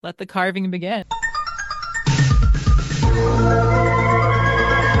Let the carving begin.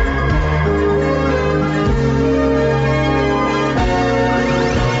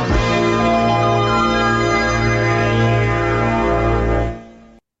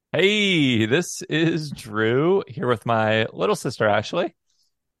 Hey, this is Drew here with my little sister Ashley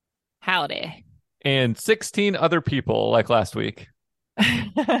Howdy. and 16 other people like last week.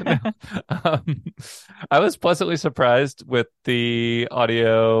 No, um, I was pleasantly surprised with the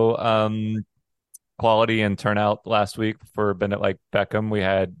audio quality and turnout last week for Bennett Like Beckham. We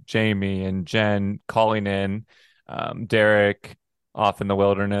had Jamie and Jen calling in, Derek off in the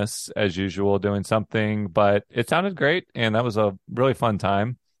wilderness as usual doing something, but it sounded great and that was a really fun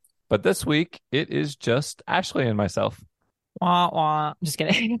time. But this week it is just Ashley and myself. Wah, wah. Just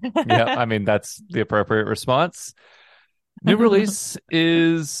kidding. Yeah, I mean, that's the appropriate response. New Release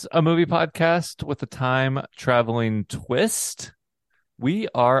is a movie podcast with a time traveling twist. We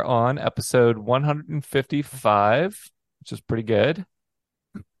are on episode 155, which is pretty good.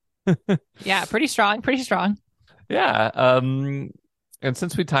 Yeah, pretty strong, pretty strong. Yeah. And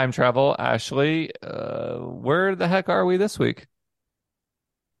since we time travel, Ashley, where the heck are we this week?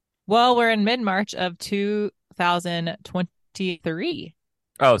 Well, we're in mid-March of 2023.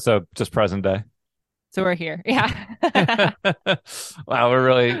 Oh, so just present day. So we're here. Yeah. Wow, we're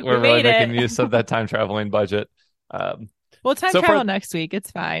really We we're really made making it. use of that time traveling budget. Um, We'll time so far, travel next week. It's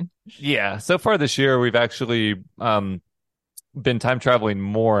fine. yeah, so far this year we've actually been time traveling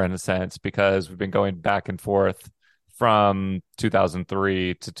more in a sense because we've been going back and forth from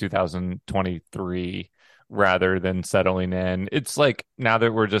 2003 to 2023 rather than settling in. It's like now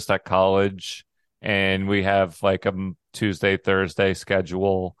that we're just at college and we have like a Tuesday, Thursday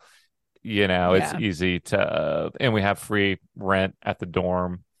schedule, it's Yeah. easy and we have free rent at the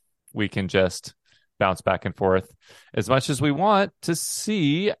dorm. We can just bounce back and forth as much as we want to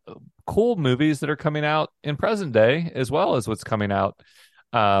see cool movies that are coming out in present day as well as what's coming out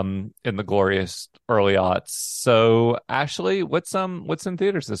in the glorious early aughts. So Ashley, what's in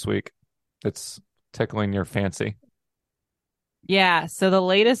theaters this week that's tickling your fancy? Yeah. So the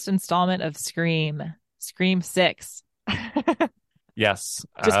latest installment of Scream, Scream 6, Yes.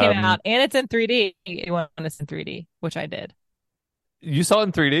 just came out and it's in 3D. You want this in 3D, which I did. You saw it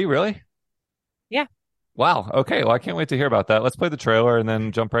in 3D, really? Yeah. Wow. Okay, well I can't wait to hear about that. Let's play the trailer and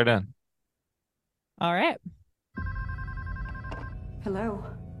then jump right in. All right. Hello.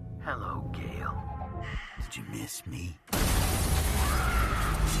 Hello, Gail. Did you miss me?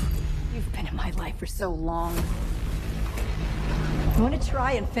 You've been in my life for so long. You want to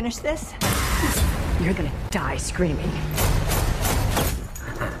try and finish this? You're gonna die screaming.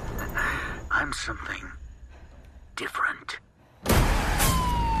 I'm something different.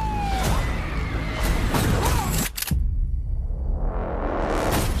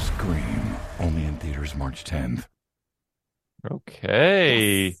 Scream, only in theaters March 10th.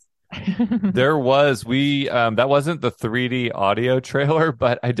 Okay. Yes. There was we that wasn't the 3D audio trailer,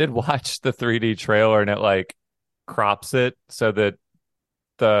 but I did watch the 3D trailer and it like crops it so that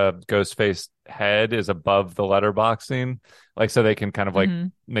the Ghostface head is above the letterboxing, like so they can kind of like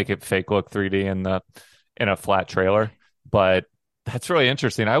Mhm. make it fake look 3D in a flat trailer. But that's really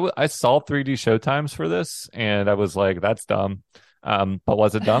interesting. I saw 3D showtimes for this and I was like, that's dumb. But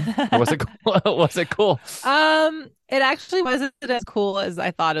was it dumb or was it cool? Was it cool? It actually wasn't as cool as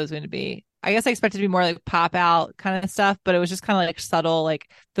I thought it was going to be. I guess I expected it to be more like pop out kind of stuff, but it was just kind of like subtle.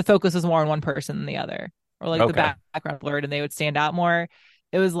 Like the focus was more on one person than the other, or like the Okay. background blurred and they would stand out more.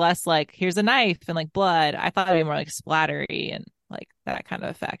 It was less like here's a knife and like blood. I thought it'd be more like splattery and like that kind of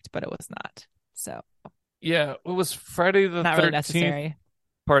effect, but it was not. So Yeah, it was Friday the not really 13th, necessary.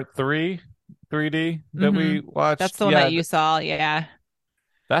 part three, 3D that Hmm. we That's watched. the one Yeah, that you saw. Yeah.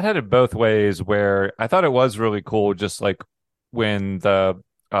 that had it both ways where I thought it was really cool, just like when the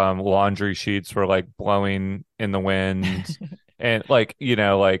laundry sheets were like blowing in the wind and like,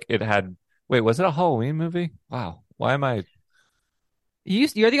 like it had, wait, was it a Halloween movie? Wow. Why am I,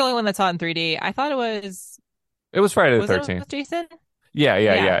 You're the only one that saw it in 3D. I thought it was Friday the was it 13th. with Jason? Yeah,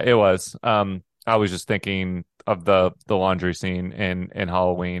 yeah, Yeah. yeah, it was. I was just thinking of the laundry scene in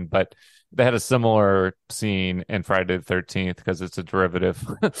Halloween, but they had a similar scene in Friday the 13th because it's a derivative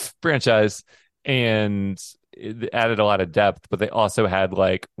franchise and it added a lot of depth, but they also had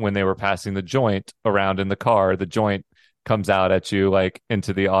like when they were passing the joint around in the car, the joint comes out at you like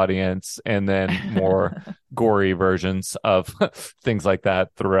into the audience and then more gory versions of things like that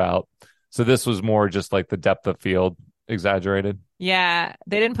throughout. So this was more just like the depth of field exaggerated. Yeah,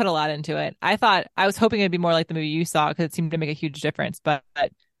 they didn't put a lot into it. I was hoping it'd be more like the movie you saw because it seemed to make a huge difference, but I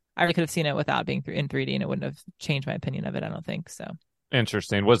really could have seen it without being in 3D and it wouldn't have changed my opinion of it, I don't think so.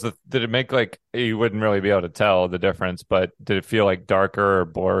 Interesting. Did it make like you wouldn't really be able to tell the difference, but did it feel like darker or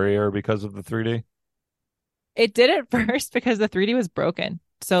blurrier because of the 3D? It did at first because the 3D was broken.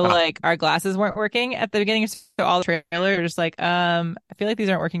 So Ah, like our glasses weren't working at the beginning. So all the trailers were just like, I feel like these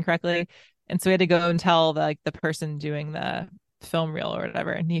aren't working correctly. And so we had to go and tell the person doing the film reel or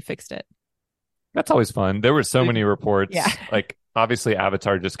whatever, and he fixed it. that's always fun. There were so many Yeah. reports. Like obviously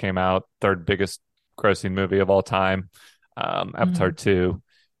Avatar just came out, third biggest grossing movie of all time. Avatar Mhm. 2.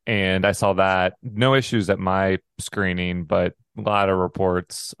 And I saw that. No issues at my screening, but a lot of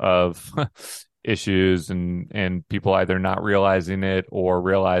reports of issues and people either not realizing it or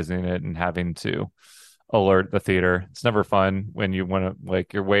realizing it and having to alert the theater. It's never fun when you want to,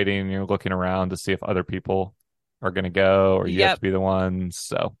 like, you're waiting and you're looking around to see if other people are going to go or you have to Yep. be the ones.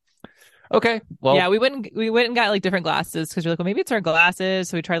 So, okay. Yeah, Well, we went and got like different glasses because we're like, well, maybe it's our glasses.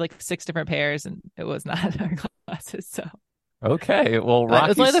 So we tried like six different pairs, and it was not our glasses. So, okay. Well, but it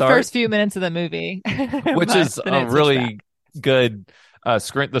was rocky only the start, first few minutes of the movie, which but is then a it switched really back. good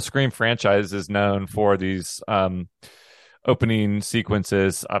Scream. The Scream franchise is known for these opening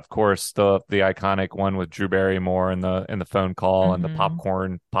sequences. Of course, the iconic one with Drew Barrymore and the phone call and the Hmm.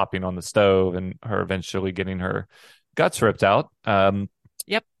 popcorn popping on the stove and her eventually getting her guts ripped out.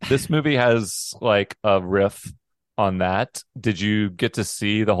 Yep. This movie has like a riff on that. Did you get to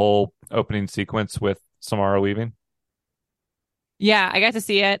see the whole opening sequence with Samara Weaving? Yeah, I got to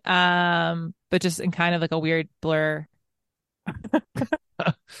see it, but just in kind of like a weird blur.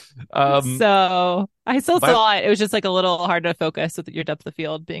 um, So I still by, saw it. It was just like a little hard to focus with your depth of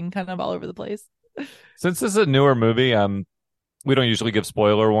field being kind of all over the place. since this is a newer movie, we don't usually give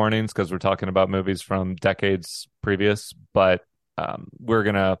spoiler warnings because we're talking about movies from decades previous, but we're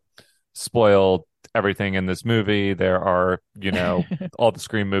gonna spoil everything in this movie. There are, all the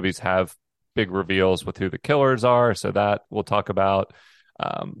Scream movies have big reveals with who the killers are, so that we'll talk about.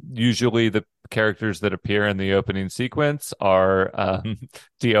 Usually, the characters that appear in the opening sequence are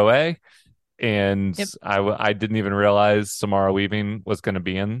DOA, and Yep. I didn't even realize Samara Weaving was going to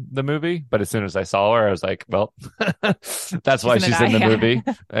be in the movie. But as soon as I saw her, I was like, "Well, that's She's why gonna she's in die. the Yeah. movie,"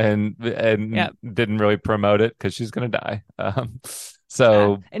 and Yep. didn't really promote it because she's going to die. Yeah.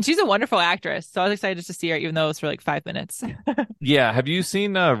 So And she's a wonderful actress. So I was excited just to see her, even though it was for like 5 minutes. yeah, have you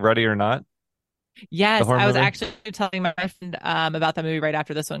seen Ready or Not, the Yes, horror I was movie? actually telling my friend about that movie right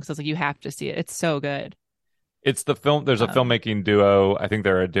after this one because I was like, you have to see it. It's so good. It's the film. There's a Um, filmmaking duo. I think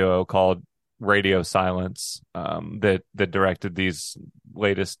they're a duo called Radio Silence, that directed these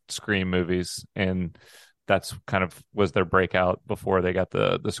latest Scream movies, and that's kind of was their breakout before they got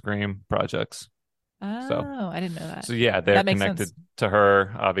the Scream projects. So oh, I didn't know that. so yeah, they're That makes connected sense. to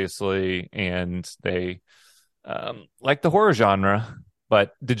her obviously, and they like the horror genre.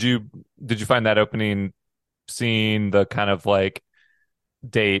 But did you find that opening scene, the kind of like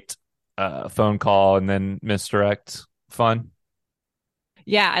date, phone call, and then misdirect fun?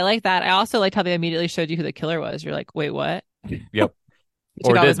 Yeah, I like that. I also liked how they immediately showed you who the killer was. You're like, wait, what? Yep. He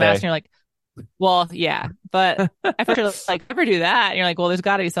took Or off did his mask and they? you're like, well, yeah. But at first you're like, never do that. And you're like, well, there's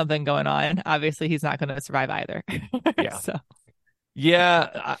got to be something going on. Obviously, he's not going to survive either. Yeah. So,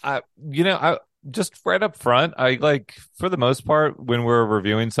 Yeah, I just right up front, I like for the most part when we're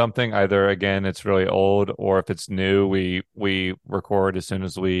reviewing something, either again it's really old or if it's new, we record as soon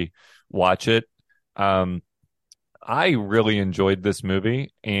as we watch it. Um, I really enjoyed this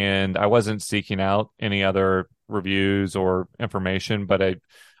movie, and I wasn't seeking out any other reviews or information, but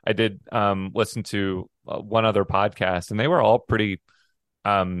I did listen to one other podcast, and they were all pretty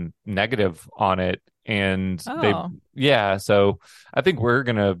negative on it, and oh, yeah, so I think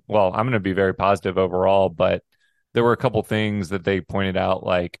I'm gonna be very positive overall, but there were a couple things that they pointed out,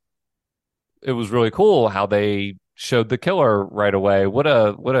 like it was really cool how they showed the killer right away. What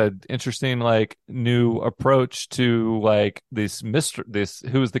a interesting like new approach to like this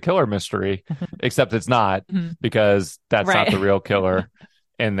who's the killer mystery, except it's not, mhm. because that's not the Right. real killer.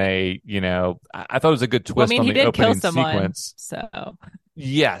 And I thought it was a good Well, I twist mean, on he the did kill opening someone. sequence. So,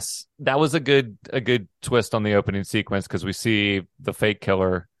 Yes, that was a good twist on the opening sequence because we see the fake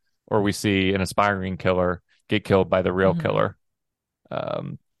killer, or we see an aspiring killer get killed by the real mhm. killer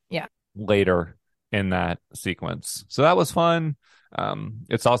um, Yeah. later in that sequence. So that was fun.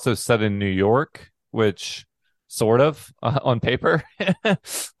 It's also set in New York, which sort of on paper.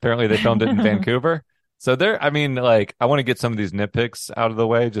 Apparently, they filmed it in Vancouver. So I mean, like, I want to get some of these nitpicks out of the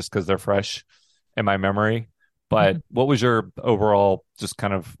way just because they're fresh in my memory. But what was your overall just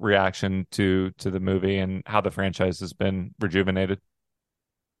kind of reaction to the movie and how the franchise has been rejuvenated?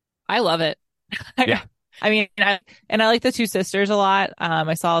 I love it. Yeah. I mean, I like the two sisters a lot.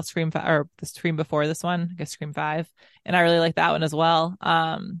 I saw or the Scream before this one, I guess Scream 5, and I really like that one as well.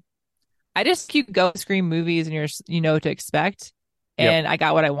 I just keep go Scream movies and you know what to expect, Yep. and I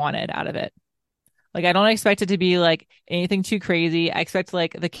got what I wanted out of it. Like I don't expect it to be like anything too crazy. I expect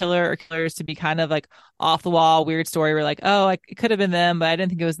like the killer or killers to be kind of like off the wall, weird story. Where like, oh, like, it could have been them, but I didn't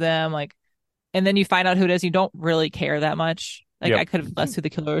think it was them. Like, and then you find out who it is. You don't really care that much. Like Yep. I could have guessed who the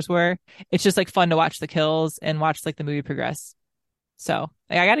killers were. It's just like fun to watch the kills and watch like the movie progress. So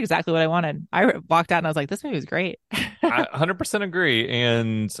like, I got exactly what I wanted. I walked out and I was like, this movie was great. I 100% agree.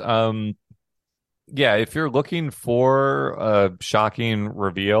 And yeah, if you're looking for a shocking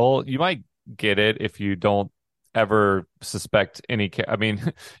reveal, you might get it if you don't ever suspect I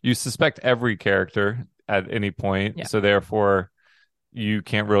mean, you suspect every character at any point, Yeah. so therefore you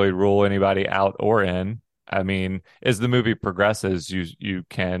can't really rule anybody out or in. I mean, as the movie progresses, you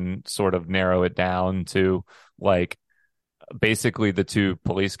can sort of narrow it down to like basically the two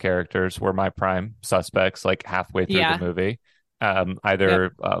police characters were my prime suspects like halfway through the Yeah. movie. Yep.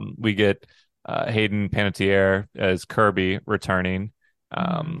 Either we get Hayden Panettiere as Kirby returning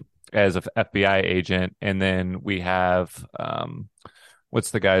Mhm. as a FBI agent, and then we have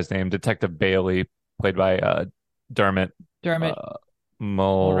what's the guy's name? Detective Bailey, played by Dermot Dermot uh,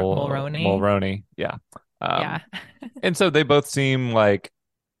 Mulroney. Mulroney. Yeah. Yeah. And so they both seem like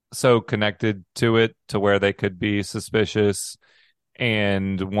so connected to it to where they could be suspicious.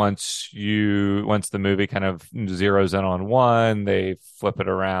 And once the movie kind of zeroes in on one, they flip it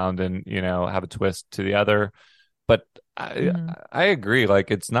around and, have a twist to the other. But I Mhm. I agree. Like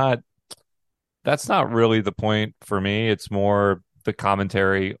that's not really the point for me. It's more the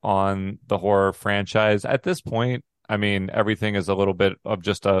commentary on the horror franchise. At this point, I mean, everything is a little bit of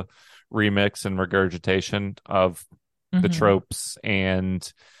just a remix and regurgitation of the Mhm. tropes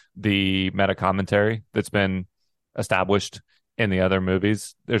and the meta commentary that's been established in the other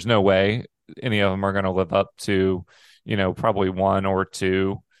movies. There's no way any of them are going to live up to, probably one or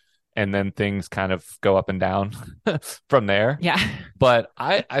two, and then things kind of go up and down from there. Yeah. But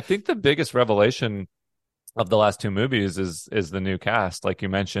I think the biggest revelation of the last two movies is the new cast, like you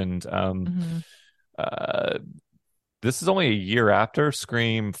mentioned. Mhm. Uh, this is only a year after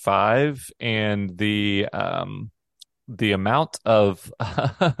Scream 5, and the amount of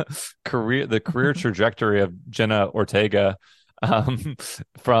career trajectory of Jenna Ortega, um,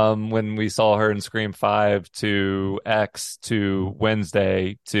 from when we saw her in Scream 5 to X to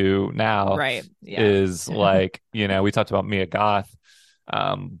Wednesday to now Right. Yeah. is like, we talked about Mia Goth,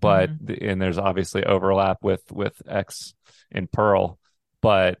 but Mhm. and there's obviously overlap with X in Pearl,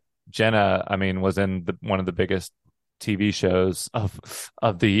 but Jenna, I mean, was in one of the biggest TV shows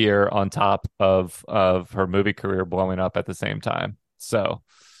of the year on top of her movie career blowing up at the same time. So,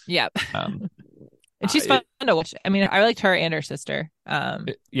 Yep. um, And she's fun to watch. I mean, I liked her and her sister.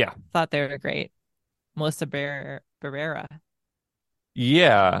 yeah, Thought they were great. Melissa Barrera.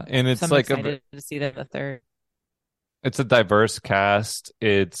 yeah, and So it's I'm like excited to see the third. it's a diverse cast.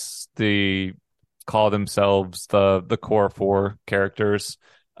 It's the call themselves the core four characters.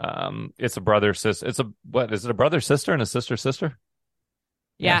 It's a brother sister. It's a what is it? A brother sister and a sister sister?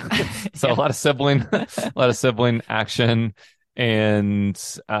 Yeah. Yeah. So a Yeah. lot of a lot of sibling action, and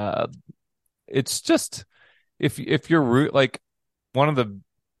it's just if you're like one of the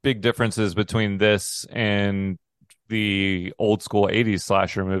big differences between this and the old school 80s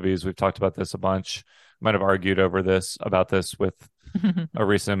slasher movies, we've talked about this a bunch. Might have argued about this with a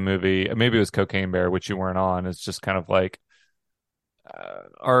recent movie. Maybe it was Cocaine Bear, which you weren't on. It's just kind of like,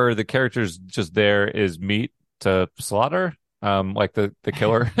 are the characters just there as meat to slaughter? Like the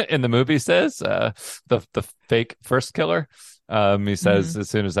killer in the movie says, the fake first killer. He says, Mhm. as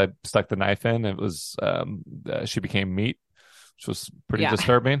soon as I stuck the knife in, it was she became meat, which was pretty Yeah.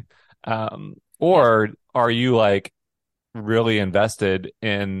 disturbing. Yep. Or are you like really invested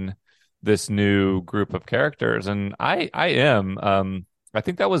in this new group of characters? And I am. I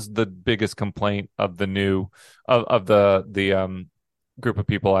think that was the biggest complaint of of the group of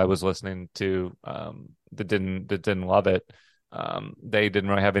people I was listening to, that didn't love it. They didn't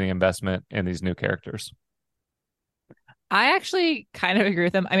really have any investment in these new characters. I actually kind of agree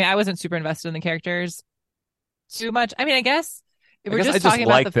with them. I mean, I wasn't super invested in the characters too much. I mean, I guess if I we're guess I just just talking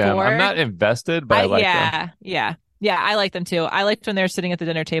about like the them. I'm four, not invested, but I like them. yeah, I like them too. I liked when they're sitting at the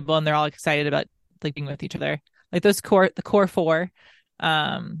dinner table and they're all excited about like being with each other. Like the core four.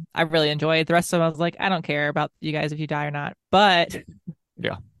 I really enjoyed. The rest of them, I was like, I don't care about you guys if you die or not. But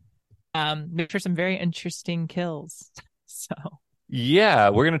Yeah. make sure some very interesting kills. So Yeah,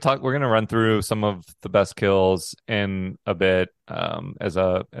 we're gonna run through some of the best kills in a bit,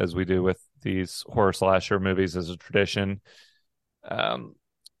 as we do with these horror slasher movies as a tradition. Um,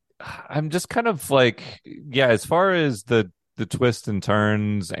 I'm just kind of like, yeah, as far as the twists and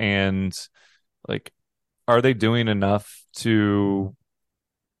turns and like, are they doing enough to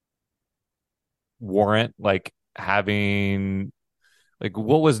warrant like having like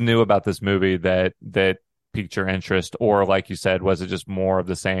what was new about this movie that piqued your interest, or like you said, was it just more of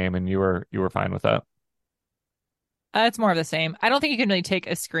the same and you were fine with that? It's more of the same. I don't think you can really take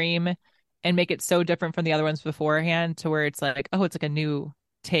a Scream and make it so different from the other ones beforehand to where it's like, oh, it's like a new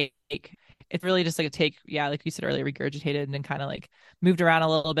take. It's really just like a take, yeah, like you said earlier, regurgitated and then kind of like moved around a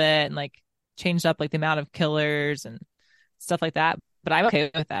little bit and like changed up like the amount of killers and stuff like that. But I'm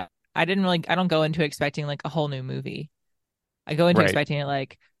okay with that. I don't go into expecting like a whole new movie. I go into Right. expecting it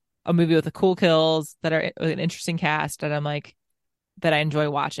like a movie with the cool kills that are with an interesting cast that I'm like, that I enjoy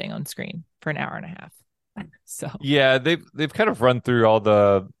watching on screen for an hour and a half. So, Yeah, they've kind of run through all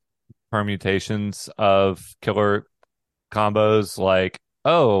the permutations of killer combos. Like,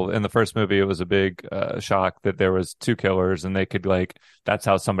 oh, in the first movie, it was a big shock that there was two killers, and they could like that's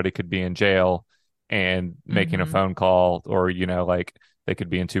how somebody could be in jail and making a mhm. phone call, or like they could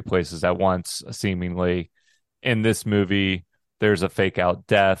be in two places at once, seemingly. In this movie, there's a fake out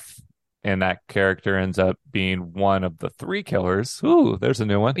death, and that character ends up being one of the three killers. Ooh, there's a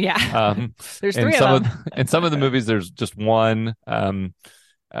new one. Yeah, Um, there's in three of some of them. in some of the movies, there's just one.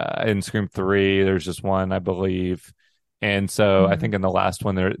 In Scream 3, there's just one, I believe. And so I think Mhm. in the last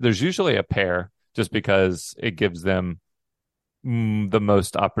one, there's usually a pair, just because it gives them the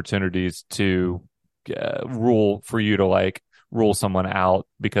most opportunities to rule for you to like rule someone out,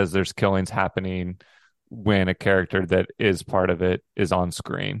 because there's killings happening when a character that is part of it is on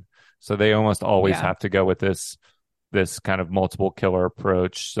screen. So they almost always Yeah. have to go with this kind of multiple killer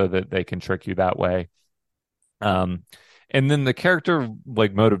approach so that they can trick you that way. Um, and then the character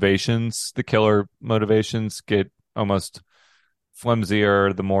like motivations, the killer motivations get almost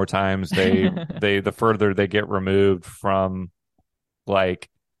flimsier the more times the further they get removed from like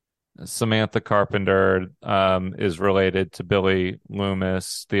Samantha Carpenter is related to Billy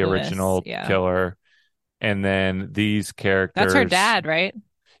Loomis, the Loomis. original Yeah. killer. And then these That's her characters, dad, right?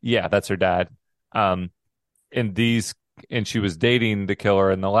 yeah, that's her dad. Um, and these, and she was dating the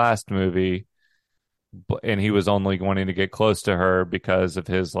killer in the last movie, and he was only wanting to get close to her because of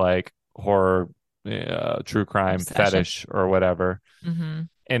his like horror, true crime Obsession. fetish or whatever. Hmm.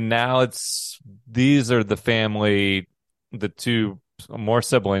 And now it's these are the family, the two more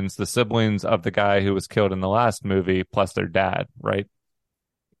siblings, the siblings of the guy who was killed in the last movie, plus their dad, right?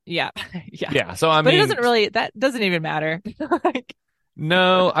 Yeah. Yeah. Yeah. So I But it mean, doesn't really, that doesn't even matter. Like,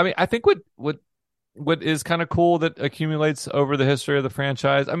 no, I mean, I think what is kind of cool that accumulates over the history of the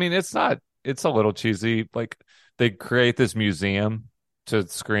franchise. I mean, it's a little cheesy. Like they create this museum to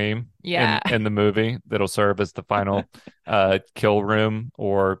Scream yeah. in the movie that'll serve as the final kill room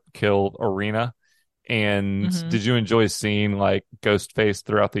or kill arena. And Hmm. did you enjoy seeing like Ghostface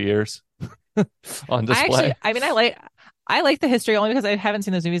throughout the years on display? I like the history only because I haven't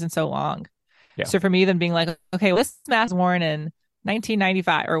seen those movies in so long. Yeah. So for me, then being like, okay, well, this mask worn in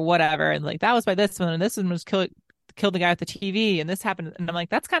 1995 or whatever, and like that was by this one, and this one was killed the guy with the TV, and this happened, and I'm like,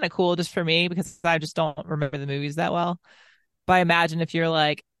 that's kind of cool just for me because I just don't remember the movies that well. But I imagine if you're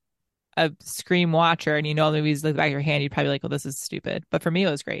like a Scream watcher and you know the movies like the back of your hand, you'd probably be like, well, this is stupid. But for me,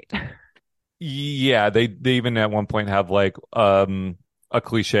 it was great. Yeah, they even at one point have like a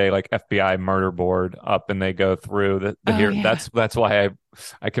cliche like FBI murder board up, and they go through the Oh here. yeah, That's why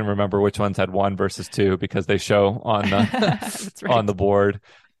I can remember which ones had one versus two, because they show on the that's on right. the board.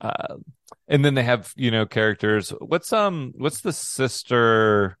 Uh, and then they have characters. What's the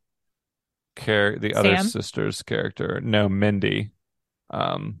sister the other Sam. sister's character? No, Mindy.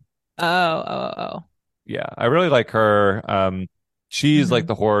 Um, Oh, oh, oh. yeah, I really like her. She's like Hmm.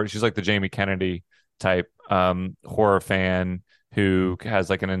 the horror. She's like the Jamie Kennedy type horror fan who has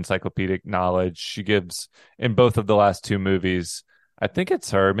like an encyclopedic knowledge. She gives in both of the last two movies. I think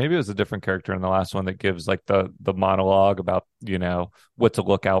it's her. Maybe it was a different character in the last one that gives like the monologue about what to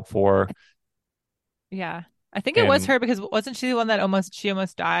look out for. Yeah. I think it was And her because wasn't she the one that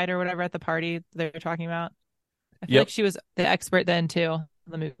almost died or whatever at the party they were talking about? I feel like yep, she was the expert then too,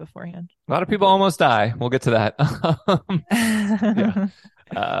 the movie beforehand. a lot of people almost die. We'll get to that. Yeah.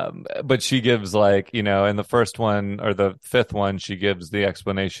 But she gives like, in the first one or the fifth one, she gives the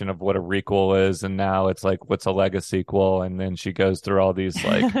explanation of what a requel is, and now it's like what's a Lego sequel, and then she goes through all these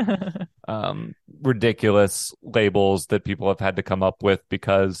like ridiculous labels that people have had to come up with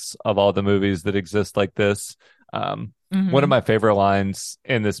because of all the movies that exist like this. One of Hmm. my favorite lines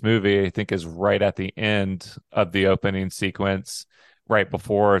in this movie, I think, is right at the end of the opening sequence right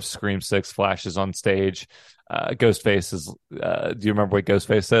before Scream 6 flashes on stage. Ghostface is, do you remember what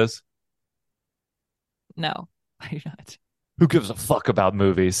Ghostface says? No, I do not. Who gives a fuck about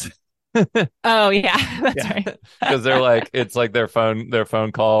movies? Oh yeah, that's Yeah, right. because they're like, it's like their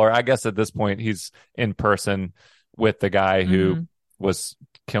phone call, or I guess at this point he's in person with the guy who hmm was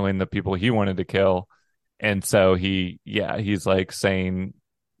killing the people he wanted to kill, and so he's like saying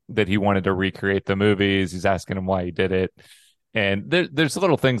that he wanted to recreate the movies. He's asking him why he did it, and there's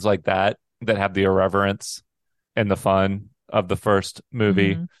little things like that that have the irreverence and the fun of the first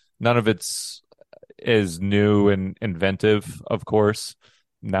movie. hmm None of it's is new and inventive, of course,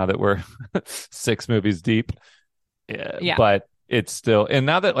 now that we're 6 movies deep. Yeah, Yeah. but it's still, and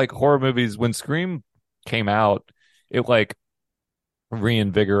now that like horror movies, when Scream came out, it like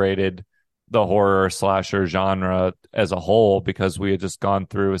reinvigorated the horror slasher genre as a whole because we had just gone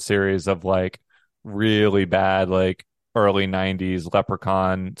through a series of like really bad, like early 90s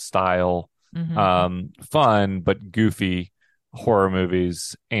Leprechaun style, hmm fun but goofy horror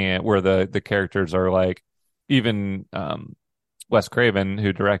movies, and where the characters are like, even Wes Craven,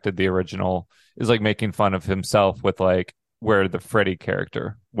 who directed the original, is like making fun of himself with like where the Freddy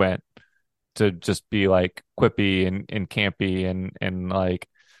character went to just be like quippy and campy and like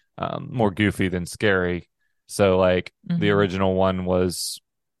more goofy than scary. So like the hmm original one was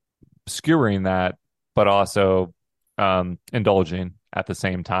skewering that, but also indulging at the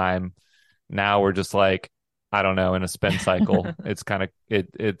same time. Now we're just like, I don't know, in a spin cycle. It's kind of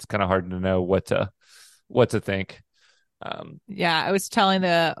hard to know what to think. Yeah, I was telling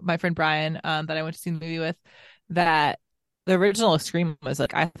my friend Brian that I went to see the movie with that the original Scream was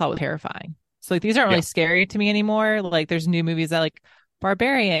like I thought was terrifying. So like these aren't Yeah. really scary to me anymore. Like there's new movies that like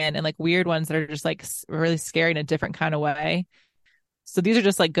Barbarian and like weird ones that are just like really scary in a different kind of way. So these are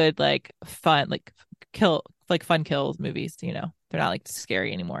just like good like fun like kill like fun kills movies, you know. They're not like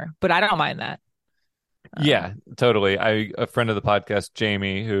scary anymore. But I don't mind that. Um Yeah, totally. A friend of the podcast,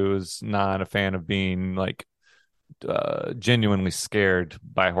 Jamie, who's not a fan of being like genuinely scared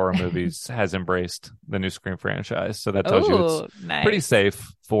by horror movies, has embraced the new Scream franchise. So that tells you it's Oh, pretty nice.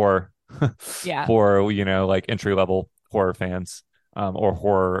 safe for Yeah. for like entry level horror fans, or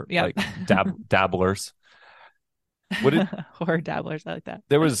horror Yep. like dabblers. What did Horror dabblers, I like that.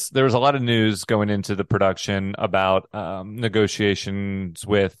 there was a lot of news going into the production about negotiations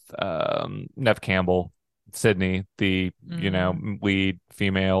with Nev Campbell, Sydney, the Mm. lead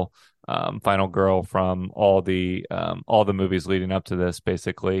female, final girl from all the movies leading up to this,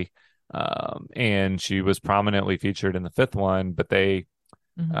 basically. And she was prominently featured in the fifth one, but they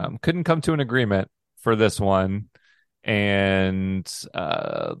hmm couldn't come to an agreement for this one. And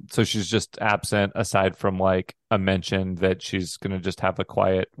so she's just absent, aside from like a mention that she's going to just have a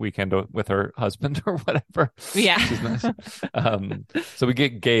quiet weekend with her husband or whatever. Yeah. She's nice. So we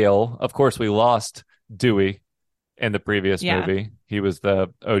get Gail. Of course, we lost Dewey in the previous Yeah. movie. He was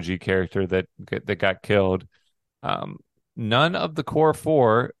the OG character that got killed. Um, None of the core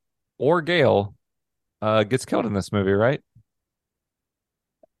four or Gail gets killed in this movie, right?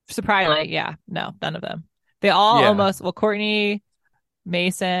 Surprisingly, yeah. No, none of them. They all Yeah. almost, well, Courtney,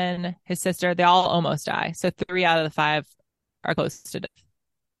 Mason, his sister, they all almost die. So 3 out of the 5 are close to death,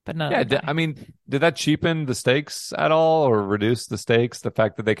 but none of Yeah, them die. did that cheapen the stakes at all or reduce the stakes? The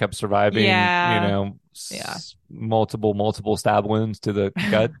fact that they kept surviving, Yeah. Yeah. multiple stab wounds to the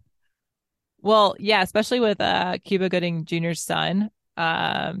gut. Well, yeah, especially with Cuba Gooding Jr.'s son,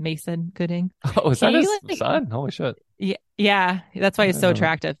 Mason Gooding. Oh, is that He his like son? Holy shit. yeah, yeah, that's why I he's didn't so know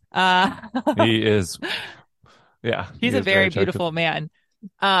that. attractive. He is, yeah, he He's a is very very attractive. beautiful man.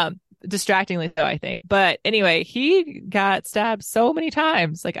 Distractingly so, I think. But anyway, he got stabbed so many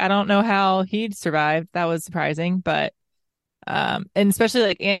times. Like I don't know how he'd survived. That was surprising, but and especially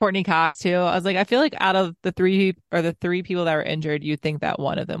like Aunt Courtney Cox too. I was like, I feel like out of the three people that were injured, you'd think that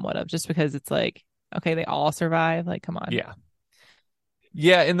one of them would have, just because it's like, okay, they all survive. Like, come on. Yeah.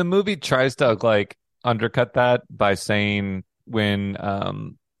 Yeah, and the movie tries to like undercut that by saying when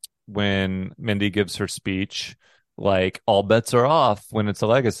Mindy gives her speech, like all bets are off when it's a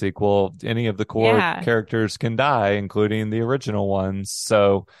legacy sequel. Any of the core Yeah. characters can die, including the original ones.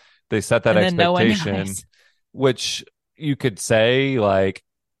 So they set that And then no one expectation, dies. which you could say like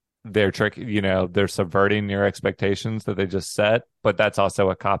they're subverting your expectations that they just set, but that's also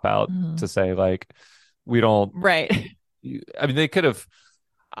a cop out Mhm. to say like we don't. Right. I mean, they could have.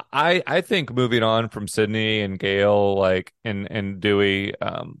 I think moving on from Sydney and Gale, like and Dewey,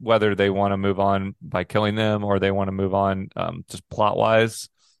 whether they want to move on by killing them or they want to move on just plot wise,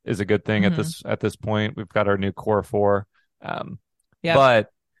 is a good thing at hmm this point. We've got our new core four, Yep.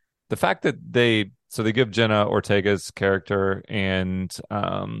 but the fact that they so they give Jenna Ortega's character and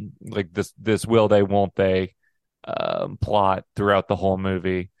like this will they won't they plot throughout the whole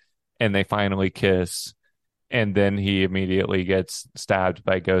movie, and they finally kiss, and then he immediately gets stabbed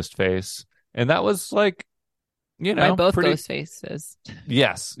by Ghostface, and that was like, By both pretty. ghost faces.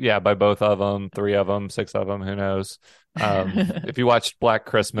 Yes, yeah, by both of them, three of them, six of them, who knows? If you watched Black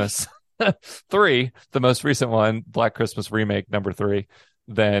Christmas 3, the most recent one, Black Christmas remake number 3,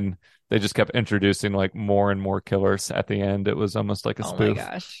 then they just kept introducing like more and more killers at the end. It was almost like a Oh my spoof.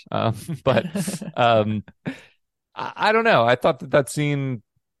 gosh. But I don't know. I thought that scene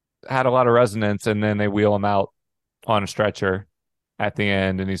had a lot of resonance, and then they wheel him out on a stretcher at the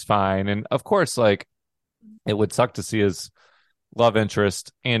end, and he's fine. And of course, like it would suck to see his love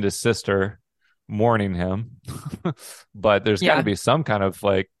interest and his sister mourning him, but there's got to Yeah. be some kind of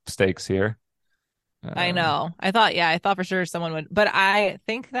like stakes here. I know. I thought for sure someone would, but I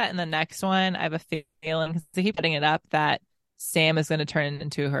think that in the next one, I have a feeling because they keep putting it up that Sam is going to turn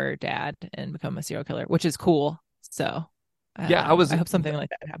into her dad and become a serial killer, which is cool. So, Yeah, I hope something like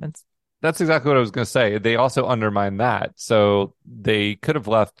that happens. that's exactly what I was going to say. They also undermine that. So they could have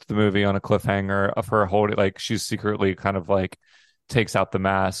left the movie on a cliffhanger of her holding, like she's secretly kind of like takes out the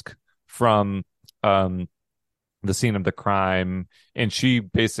mask from um the scene of the crime, and she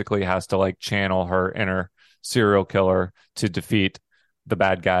basically has to like channel her inner serial killer to defeat the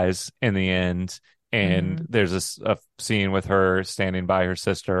bad guys in the end. And Mhm. there's a scene with her standing by her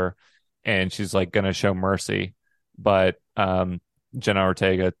sister, and she's like going to show mercy, but Jenna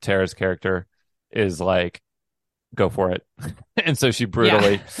Ortega, Tara's character, is like, go for it. And so she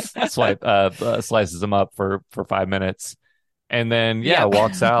brutally slices him up for 5 minutes, and then Yep.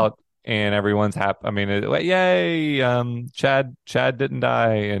 walks out, and everyone's happy. I mean, yay! Chad didn't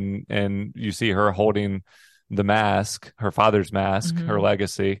die, and you see her holding the mask, her father's mask, her Mhm.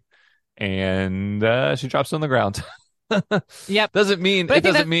 legacy, and she drops it on the ground. Yep. Doesn't mean But I it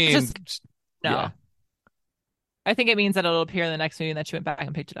think doesn't that's mean just no. yeah. I think it means that it'll appear in the next movie and that she went back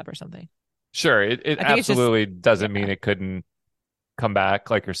and picked it up or something. Sure, it I think it's just absolutely doesn't yeah. mean it couldn't come back,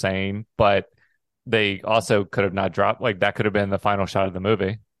 like you're saying, but they also could have not dropped, like that could have been the final shot of the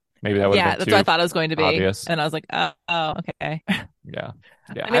movie. Maybe that would have Yeah, been that's what I too thought it was going to be. obvious. And I was like, oh, okay. Yeah.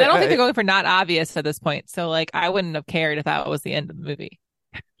 Yeah. I mean, I don't think they're going for not obvious at this point. So like I wouldn't have cared if that was the end of the movie.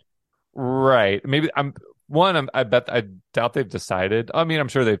 Right. Maybe I bet I doubt they've decided. I mean, I'm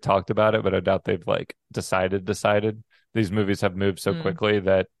sure they've talked about it, but I doubt they've like decided. These movies have moved so Mm, quickly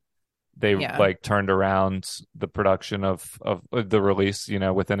that they yeah. like turned around the production of the release,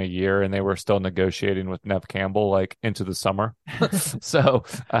 within a year, and they were still negotiating with Nev Campbell like into the summer. So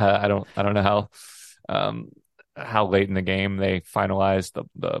I don't know how late in the game they finalized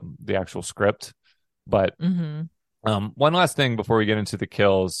the actual script, but Hmm. one last thing before we get into the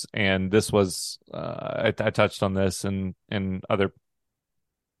kills, and this was I touched on this, and other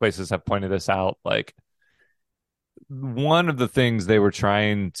places have pointed this out. Like one of the things they were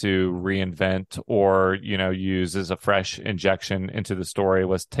trying to reinvent or use as a fresh injection into the story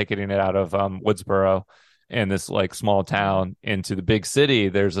was taking it out of Woodsboro and this like small town into the big city.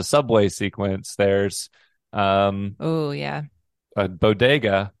 There's a subway sequence. There's Oh, yeah. a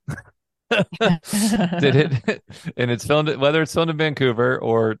bodega. Did it and it's filmed, whether it's filmed in Vancouver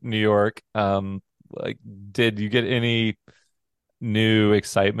or New York, like did you get any new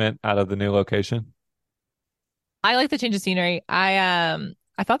excitement out of the new location? I like the change of scenery. I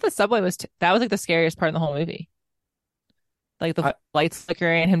thought the subway that was like the scariest part in the whole movie. Like the I, lights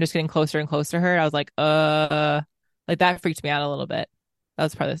flickering and him just getting closer and closer to her. I was like that freaked me out a little bit. That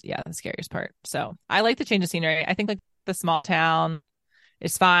was probably the scariest part. So I like the change of scenery. I think like the small town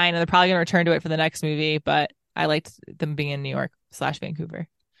is fine, and they're probably gonna return to it for the next movie, but I liked them being in New York slash Vancouver.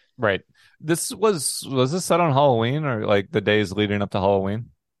 right. This was this set on Halloween or like the days leading up to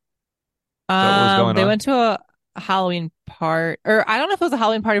Halloween? Is that what was going They on? went to a Halloween part, or I don't know if it was a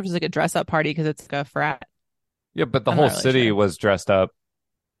Halloween party, or if it was like a dress up party because it's like a frat. Yeah, but the I'm whole not really city sure. was dressed up.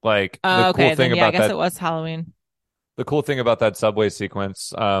 Like Oh, okay, then yeah, I guess it was Halloween. the cool thing about that subway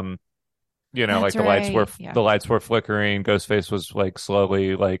sequence, like That's right. Yeah. the lights were flickering. Ghostface was like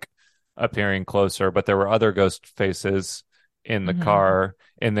slowly like appearing closer, but there were other ghost faces in the Hmm. car,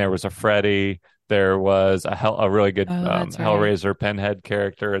 and there was a Freddy. There was a really good Oh, that's right. Hellraiser Pinhead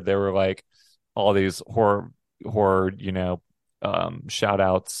character. There were like all these horror, shout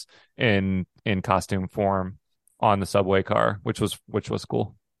outs in costume form on the subway car, which was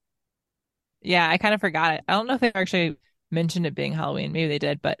cool. Yeah, I kind of forgot it. I don't know if they actually mentioned it being Halloween. Maybe they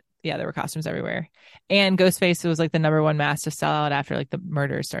did, but yeah, there were costumes everywhere. And Ghostface was like the number one mask to sell out after like the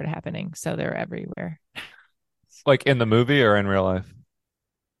murders started happening. So they were everywhere. Like in the movie or in real life?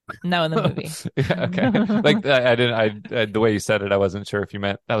 No, in the movie. Yeah, okay. Like I didn't. The way you said it, I wasn't sure if you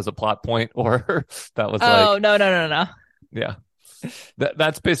meant that was a plot point or that was Oh, like, no, no, no, no. yeah.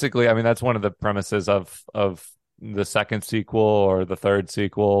 That's basically. I mean, that's one of the premises of the second sequel or the third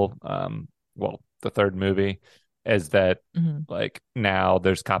sequel. Well, the third movie is that Mhm. like now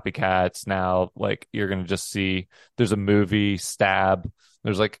there's copycats. Now, like you're gonna just see there's a movie Stab.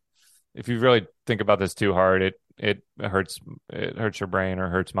 There's like if you really think about this too hard, it hurts your brain or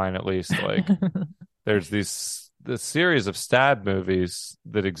hurts mine at least. Like there's this series of Stab movies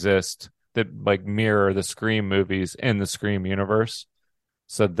that exist that like mirror the Scream movies in the Scream universe.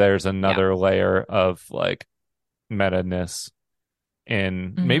 So there's Yeah. another layer of like meta-ness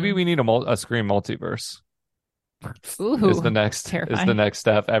in maybe Mhm. we need a Scream multiverse is Ooh, the terrifying. next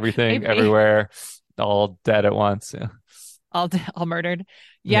step. Everything Maybe everywhere, all dead at once. Yeah. all murdered.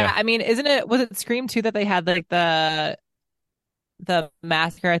 Yeah, Yeah. I mean, isn't it was it Scream 2 that they had like the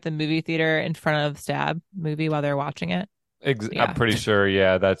massacre at the movie theater in front of Stab movie while they're watching it? I'm Yeah. pretty sure,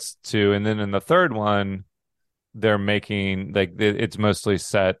 yeah, that's two. And then in the third one, they're making like it's mostly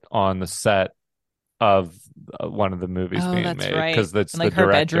set on the set of one of the movies Oh, being that's made right. because that's And the like her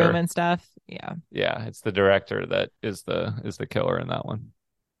bedroom director. and stuff. Yeah, Yeah, it's the director that is the killer in that one.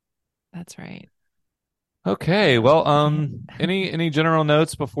 that's right. Okay, Yeah. well, any general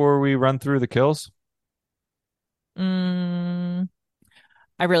notes before we run through the kills? Mm,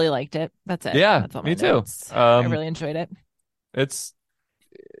 I really liked it. That's it. Yeah, That's all my me too. notes. I really enjoyed it. It's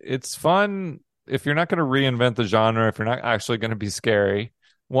it's fun if you're not going to reinvent the genre, if you're not actually going to be scary.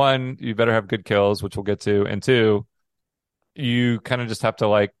 One, you better have good kills, which we'll get to, and two, you kind of just have to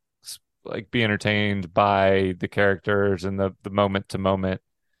like be entertained by the characters and the moment to moment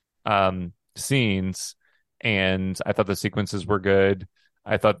scenes. And I thought the sequences were good.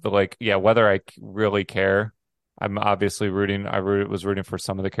 I thought the like yeah, whether really care, I'm obviously was rooting for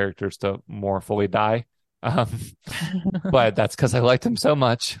some of the characters to more fully die. Um, but that's because I liked him so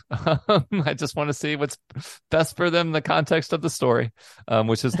much. I just want to see what's best for them in the context of the story,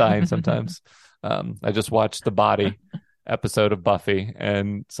 which is dying sometimes. I just watched the Body episode of Buffy,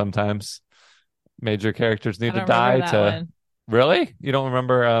 and sometimes major characters I need to don't remember die that to. one. Really? You don't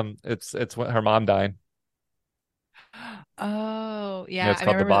remember? It's when her mom died. Oh, Yeah, yeah. it's I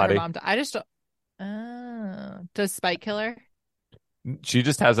mean, I called The remember that her Body. mom died. I just don't. Oh, does Spike kill her? She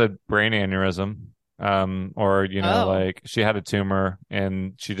just has a brain aneurysm, or Oh. like she had a tumor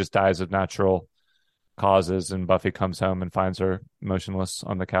and she just dies of natural causes. And Buffy comes home and finds her motionless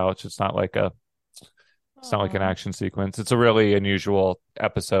on the couch. It's not like an Oh. action sequence. It's a really unusual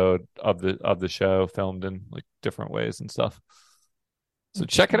episode of the show, filmed in like different ways and stuff. So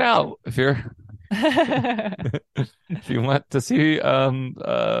check it Interesting. out if you're if you want to see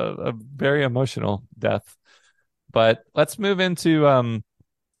a very emotional death. But let's move into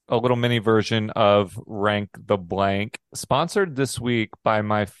a little mini version of Rank the Blank, sponsored this week by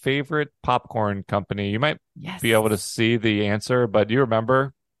my favorite popcorn company. You might be Yes. able to see the answer, but do you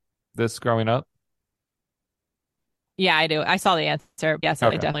remember this growing up? Yeah, I do. I saw the answer. Yes, I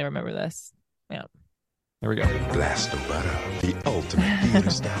Okay, definitely remember this. Yeah. there we go. Blast of butter, the ultimate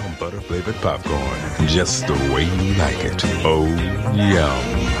theater-style butter-flavored popcorn. Just the way you like it. Oh,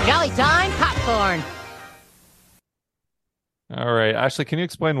 yum. Jolly time popcorn. All right, Ashley, can you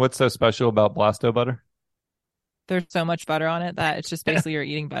explain what's so special about Blasto butter? There's so much butter on it that it's just basically you're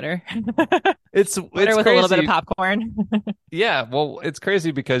eating butter. It's Butter with a little bit of crazy. popcorn. Yeah, well, it's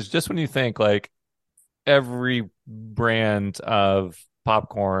crazy because just when you think like every brand of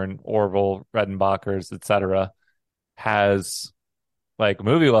popcorn, Orville, Redenbacher's, etc., has like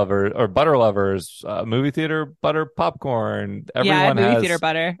movie lovers or butter lovers, movie theater butter popcorn. Yeah, I have Everyone movie theater has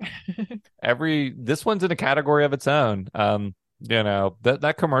butter. this one's in a category of its own.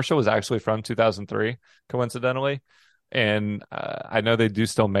 That commercial was actually from 2003, coincidentally. And I know they do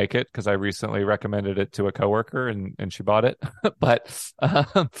still make it because I recently recommended it to a coworker and she bought it. But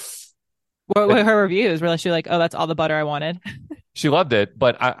What were her reviews? Really, she like, oh, that's all the butter I wanted. she loved it.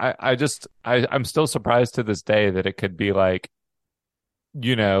 But I'm still surprised to this day that it could be like,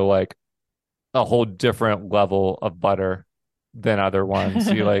 like a whole different level of butter than other ones.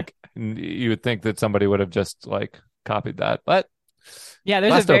 You would think that somebody would have just like copied that, but Yeah,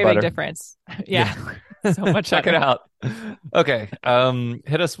 there's a Blasto very big butter. difference. Yeah. Yeah, so much Check it butter. out. Okay.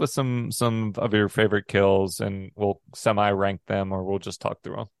 Hit us with some of your favorite kills and we'll semi rank them or we'll just talk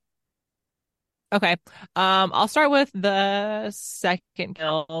through them. Okay. I'll start with the second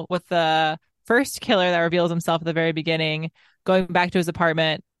kill with the first killer that reveals himself at the very beginning, going back to his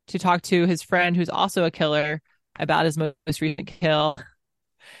apartment to talk to his friend who's also a killer about his most recent kill.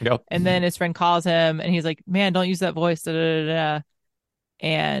 Yep. And then his friend calls him and he's like, man, don't use that voice. Da, da, da, da.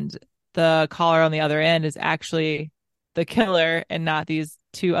 and the caller on the other end is actually the killer and not these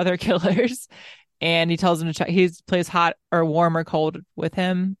two other killers. And he tells him to check. He plays hot or warm or cold with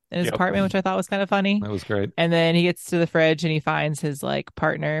him in his Yep. apartment, which I thought was kind of funny. That was great. And then he gets to the fridge and he finds his like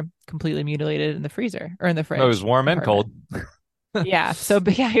partner completely mutilated in the freezer or in the fridge. No, it was warm and apartment. cold. Yeah. So,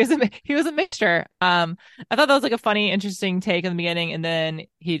 but yeah, he was a mixture. I thought that was like a funny, interesting take in the beginning, and then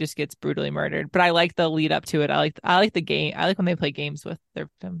he just gets brutally murdered. But I like the lead up to it. I like the game. I like when they play games with their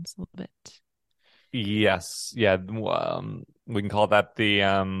victims a little bit. Yes. Yeah. We can call that the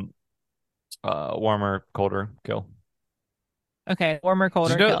warmer, colder kill. Okay, warmer, Did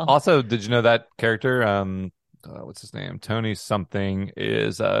colder you know? kill. Also, did you know that character? What's his name? Tony something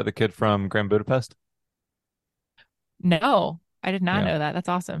is the kid from Grand Budapest. No, I did not Yeah. know that. That's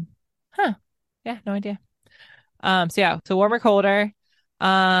awesome. Huh. Yeah, no idea. So yeah, so warmer, colder.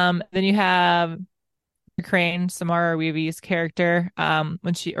 Then you have Crane, Samara Weaving's character,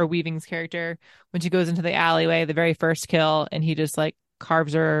 Weaving's character, when she goes into the alleyway, the very first kill, and he just like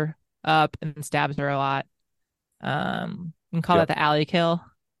carves her up and stabs her a lot. We can call Yep. that the alley kill,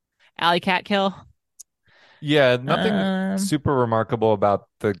 alley cat kill. Yeah, nothing Um, super remarkable about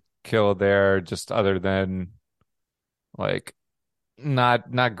the kill there, just other than like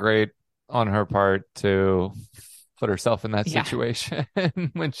not great on her part to put herself in that Yeah. situation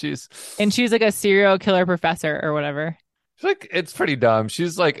when she's and she's like a serial killer professor or whatever. like it's pretty dumb.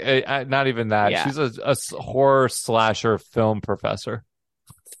 She's like not even that. Yeah. She's a horror slasher film professor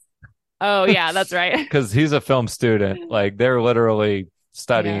Oh yeah, that's right. because he's a film student. Like they're literally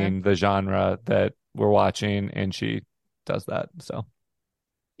studying the genre that we're watching, and she does that. So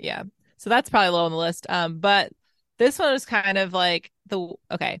Yeah. So that's probably low on the list. But this one is kind of like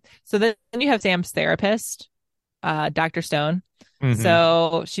okay. So then you have Sam's therapist, Dr. Stone. Mhm.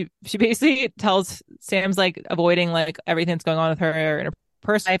 So she basically tells Sam's like avoiding like everything that's going on with her in her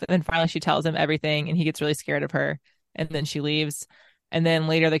personal life, and then finally she tells him everything, and he gets really scared of her, and then she leaves. And then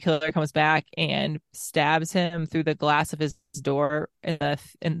later the killer comes back and stabs him through the glass of his door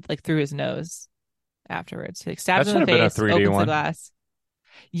and like through his nose afterwards. He like, stabs That him in the should have face, been a 3D opens the one. glass.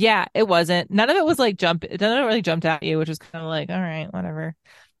 Yeah, it wasn't. None of it was like none of it really jumped at you, which was kind of like, all right, whatever.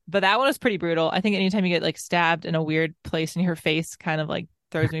 But that one was pretty brutal. I think anytime you get like stabbed in a weird place in your face kind of like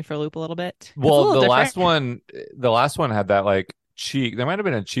throws me for a loop a little bit. It's a Well, little different. the last one had that like cheek. There might have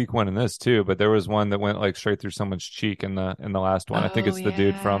been a cheek one in this too, but there was one that went like straight through someone's cheek in the last one. I think Oh, it's the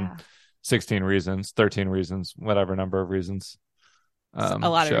dude from yeah. 16 Reasons, 13 Reasons, whatever number of reasons. A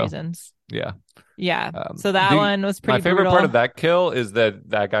lot show. of reasons. Yeah. Yeah. So that the- one was pretty My favorite brutal. part of that kill is that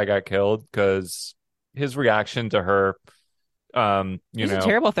guy got killed because his reaction to her, you He's a know,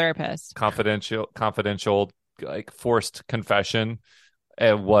 terrible therapist. confidential, like forced confession.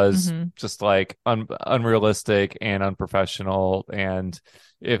 It was Mhm. just like unrealistic and unprofessional. And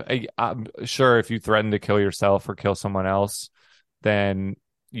I'm sure if you threaten to kill yourself or kill someone else, then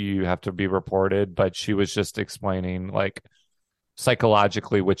you have to be reported. But she was just explaining like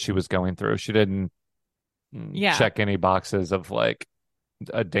psychologically what she was going through. She didn't Yeah. check any boxes of like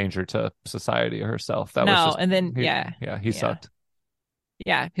a danger to society or herself. That was No, just, and then he yeah. sucked.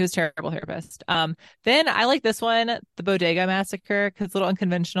 Yeah, he was a terrible therapist. Then I like this one, the Bodega Massacre, because it's a little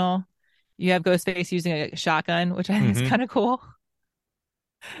unconventional. You have Ghostface using a shotgun, which I think is Mhm. kind of cool.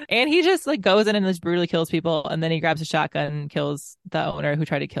 And he just like goes in and just brutally kills people, and then he grabs a shotgun and kills the owner who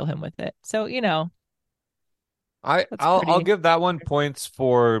tried to kill him with it. So, That's I'll pretty- give that one points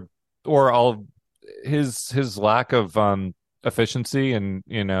for, or I'll his lack of efficiency, and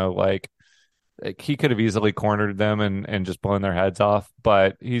like he could have easily cornered them and just blown their heads off,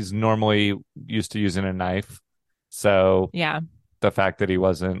 but he's normally used to using a knife. So yeah. the fact that he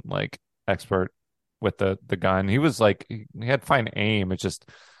wasn't like expert with the gun, he was like he had fine aim. It's just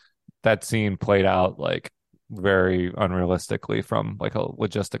that scene played out like very unrealistically from like a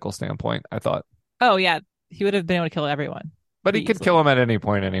logistical standpoint, I thought. Oh, yeah. He would have been able to kill everyone. But he could Easily. kill him at any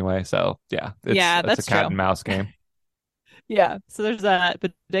point anyway. So yeah, it's that's a cat true. and mouse game. Yeah. So there's that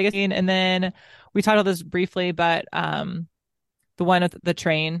bodega scene. And then we talked about this briefly, but the one with the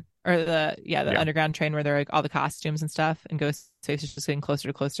train or the underground train where there are like all the costumes and stuff, and Ghostface is just getting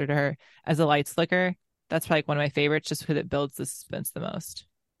closer to her as the lights flicker. That's probably like one of my favorites just because it builds the suspense the most.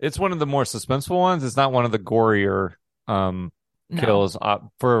 It's one of the more suspenseful ones. It's not one of the gorier No. kills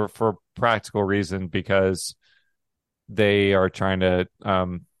for practical reason, because they are trying to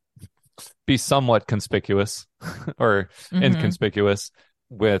be somewhat conspicuous or Mhm. inconspicuous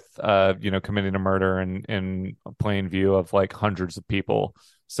with committing a murder in plain view of like hundreds of people.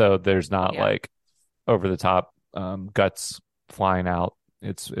 So there's not like over the top guts flying out.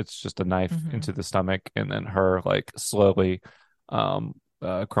 It's just a knife Mhm. into the stomach, and then her like slowly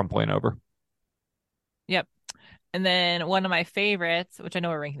crumpling over. Yep. And then one of my favorites, which I know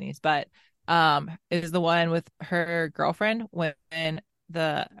we're ranking these, but is the one with her girlfriend when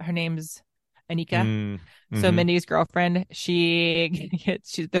her name's Anika. So Mm-hmm. Mindy's girlfriend,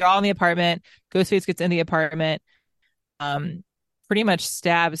 they're all in the apartment. Ghostface gets in the apartment, pretty much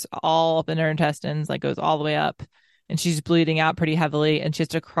stabs all up in her intestines, like goes all the way up, and she's bleeding out pretty heavily, and she has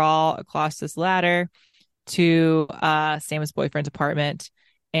to crawl across this ladder to Sam's boyfriend's apartment.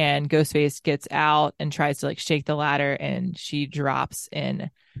 And Ghostface gets out and tries to like shake the ladder, and she drops and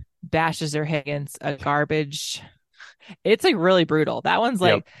bashes her head against a garbage. It's like really brutal. That one's Yep.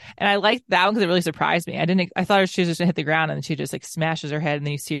 like, and I liked that one because it really surprised me. I thought she was just gonna hit the ground, and she just like smashes her head, and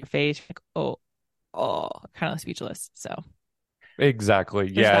then you see her face, like, kind of speechless. So Exactly.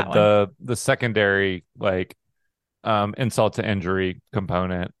 there's Yeah. that one. The secondary like insult to injury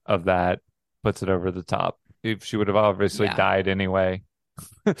component of that puts it over the top. If she would have obviously Yeah. died anyway,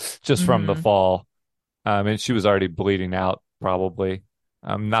 just from the Hmm. fall. And she was already bleeding out, probably.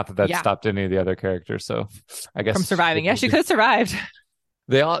 Not that that Yeah. stopped any of the other characters. So I From guess surviving. Yeah, she could have survived.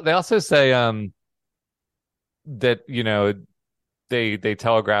 they also say that they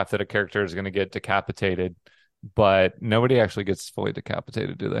telegraph that a character is going to get decapitated, but nobody actually gets fully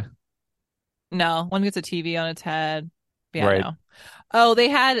decapitated, do they? No, one gets a TV on its head. Yeah, Right. no. Oh, they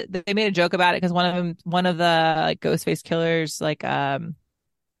made a joke about it because one of the like Ghostface killers, like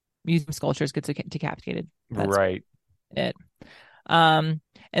museum sculptures gets decapitated. That's Right. it. Um,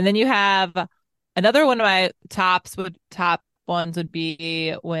 and then you have another one of my top ones would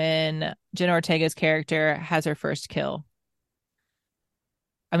be when Jenna Ortega's character has her first kill.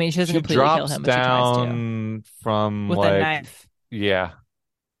 I mean, she doesn't She completely kill drops him, but she tries to down from with a like, knife. yeah,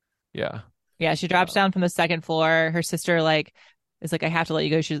 yeah. Yeah, she drops down from the second floor. Her sister like is like, I have to let you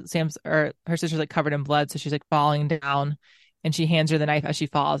go. Her sister's like covered in blood, so she's like falling down, and she hands her the knife as she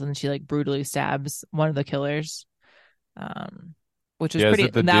falls, and then she like brutally stabs one of the killers. Um, which was Yeah, is pretty.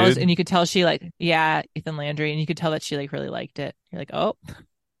 it the And dude? you could tell she like, yeah, Ethan Landry, and you could tell that she like really liked it. You're like, oh,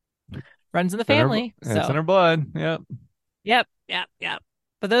 runs in the family. It's in So, her blood. Yep. yep.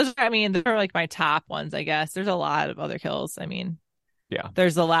 But those are like my top ones, I guess. There's a lot of other kills. I mean, Yeah.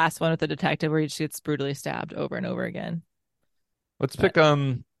 there's the last one with the detective where he just gets brutally stabbed over and over again. Let's But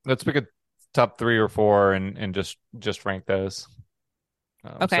pick let's pick a top three or four and just rank those.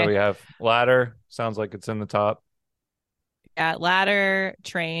 So okay, we have ladder. Sounds like it's in the top. yeah, ladder,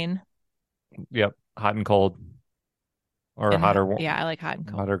 train, Yep. Hot and cold, or and hotter, yeah, I like hot and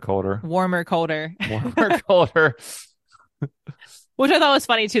cold, hotter, colder, warmer, colder, warmer, colder. which I thought was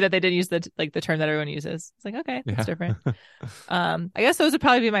funny too that they did use the term that everyone uses. It's like, okay, that's Yeah. different. I guess those would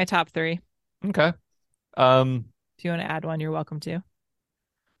probably be my top three. Okay. Um, If you want to add one, you're welcome to.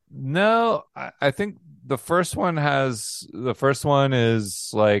 no, I think the first one is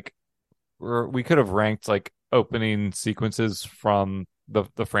like we could have ranked like opening sequences from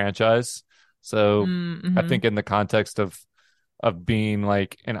the franchise. So I Mm-hmm. think in the context of being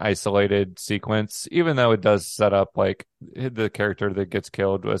like an isolated sequence, even though it does set up like the character that gets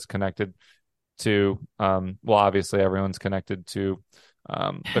killed was connected to well, obviously everyone's connected to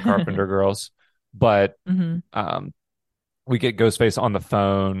the Carpenter girls, but Mm-hmm. we get Ghostface on the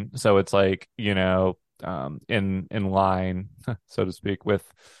phone, so it's like, in line, so to speak, with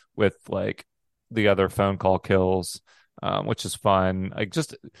like the other phone call kills, which is fun. Like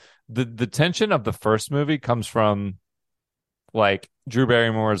just the tension of the first movie comes from like Drew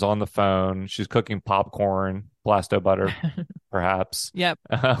Barrymore is on the phone, she's cooking popcorn, blasto butter, perhaps. Yep,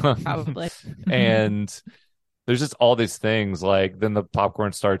 Um, probably. and there's just all these things like then the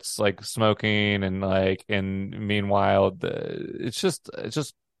popcorn starts like smoking and like and meanwhile it's just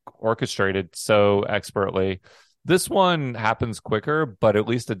orchestrated so expertly. This one happens quicker, but at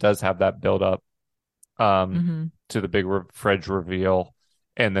least it does have that build up um Hmm. to the big fridge reveal,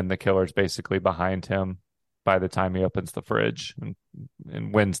 and then the killer's basically behind him by the time he opens the fridge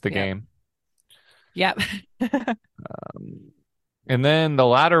and wins the Yep. game. Yep. And then the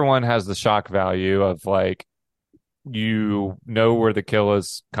latter one has the shock value of like you know where the kill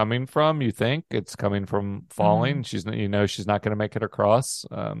is coming from. You think it's coming from falling. Hmm. She's not going to make it across.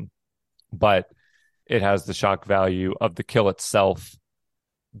 But it has the shock value of the kill itself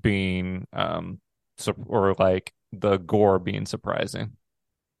being or like the gore being surprising.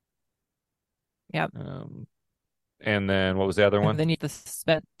 Yep. And then what was the other And one? then you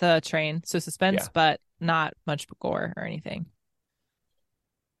have the train. So Yeah. suspense, but not much gore or anything.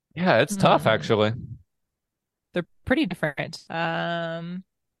 Yeah, it's tough Hmm. actually. They're pretty different. I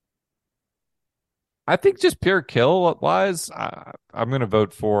think just pure kill wise, I'm going to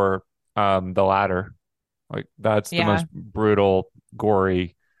vote for the latter. Like that's the Yeah. most brutal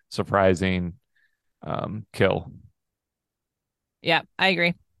gory, surprising kill. Yeah, I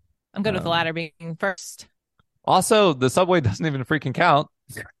agree. I'm good with the Um, latter being first. Also, the subway doesn't even freaking count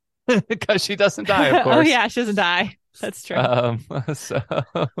because she doesn't die, of Oh course. yeah, she doesn't die. That's true. So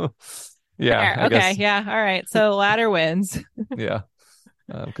yeah, Fair. I Okay. guess Yeah. All right. So ladder wins. yeah,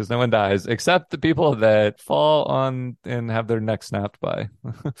 because no one dies except the people that fall on and have their neck snapped by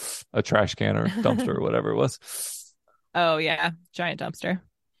a trash can or dumpster or whatever it was. Oh yeah, giant dumpster.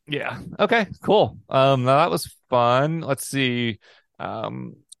 Yeah. Okay. Cool. Now that was fun. Let's see.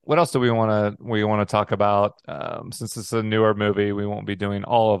 What else do we want to talk about? Since it's a newer movie, we won't be doing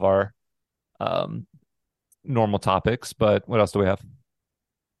all of our um normal topics, but what else do we have?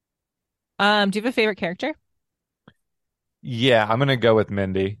 Do you have a favorite character? Yeah, I'm gonna go with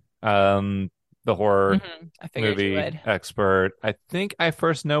Mindy. The horror I figured you movie would. expert. I think I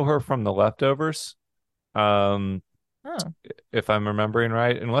first know her from The Leftovers. Um, Oh, if I'm remembering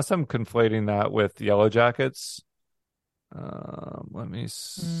right, unless I'm conflating that with Yellow Jackets. Let me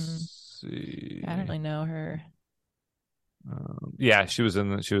mm, I don't see. really know her. Yeah, she was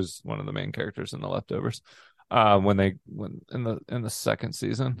one of the main characters in The Leftovers. When in the second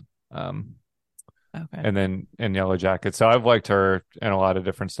season. Okay. And then in Yellow Jackets. So I've liked her in a lot of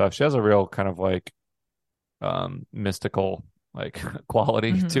different stuff. She has a real kind of like mystical like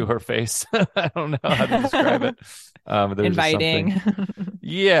quality to hmm her face. I don't know how to describe it. There's just something. Inviting.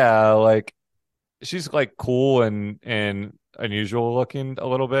 Yeah, like she's like cool and unusual looking a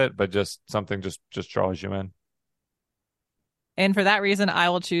little bit, but just something just draws you in. And for that reason, I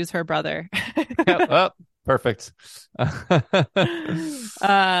will choose her brother. Yep. Oh, perfect.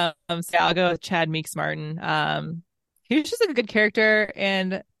 So yeah, I'll go with Chad Meeks Martin. He's just a good character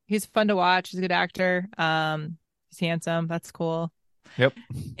and he's fun to watch. He's a good actor. He's handsome. That's cool. Yep.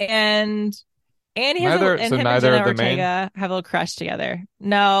 And he has Neither and so him and neither Jenna of the main. Ortega have a little crush together.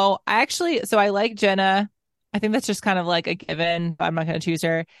 No, I actually, so I like Jenna. I think that's just kind of like a given, but I'm not going to choose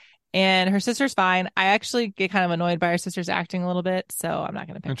her. And her sister's fine. I actually get kind of annoyed by her sister's acting a little bit, so I'm not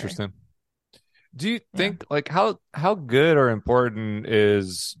going to pick her. Interesting. Do you Yeah. think like how good or important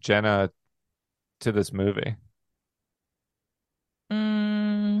is Jenna to this movie?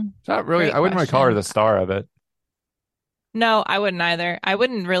 It's not really. Great I wouldn't really call her question. the star of it. No, I wouldn't either. I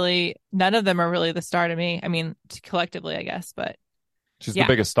wouldn't really, none of them are really the star to me. I mean, collectively, I guess, but She's the yeah,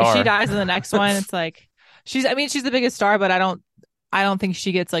 biggest if she star. dies in the next one, it's like I mean, she's the biggest star, but I don't think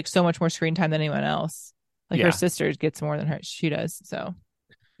she gets like so much more screen time than anyone else. Like her Yeah, sister gets more than she does. So,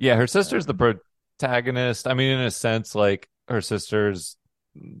 yeah. Her sister's the um, protagonist. I mean, in a sense, like her sister's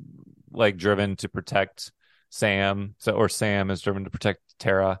like driven to protect Sam. So, or Sam is driven to protect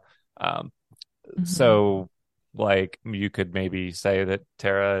Tara. Um, mhm. so like you could maybe say that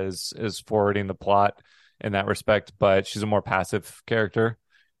Tara is forwarding the plot in that respect, but she's a more passive character.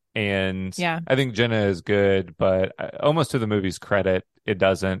 And Yeah. I think Jenna is good, but almost to the movie's credit, it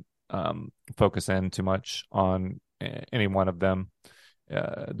doesn't focus in too much on any one of them.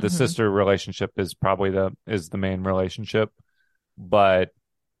 The hmm sister relationship is probably the main relationship, but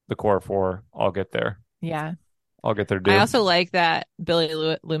the core four all get there. Yeah. All get their I due. also like that Billy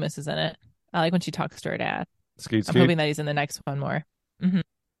Loomis is in it. I like when she talks to her dad. Skeet I'm skeet. hoping that he's in the next one more. hmm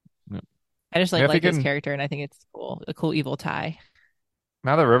Yeah. I just Yeah, if he like his can. character, and I think it's cool, a cool evil tie.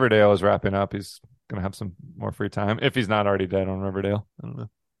 Now that Riverdale is wrapping up, he's gonna have some more free time if he's not already dead on Riverdale. I don't know.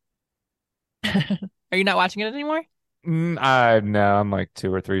 Are you not watching it anymore? I no, I'm like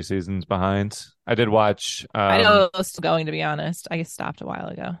 2 or 3 seasons behind. I did watch. I know it was still going, to be honest. I just stopped a while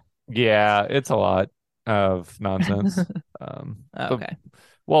ago. Yeah, it's a lot of nonsense. Oh, But okay.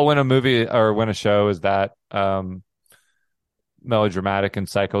 well, when a movie or when a show is that melodramatic and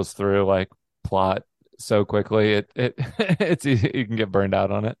cycles through like plot so quickly, it it's easy, you can get burned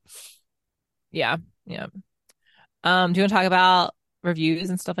out on it. Yeah. Yeah. Do you want to talk about reviews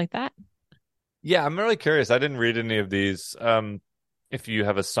and stuff like that? Yeah, I'm really curious. I didn't read any of these. If you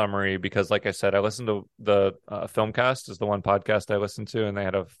have a summary, because like I said, I listened to the Filmcast is the one podcast I listened to, and they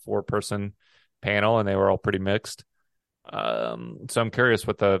had a 4-person panel, and they were all pretty mixed. So I'm curious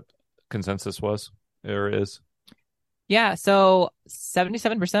what the consensus was or is. Yeah. So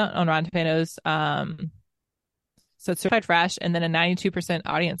 77% on Rotten Tomatoes. So it's certified fresh, and then a 92%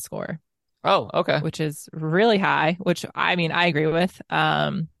 audience score, Oh, okay. which is really high, which I mean, I agree with.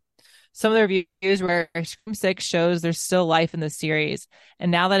 Some of the reviews where Scream 6 shows there's still life in the series. And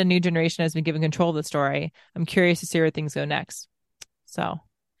now that a new generation has been given control of the story, I'm curious to see where things go next. So,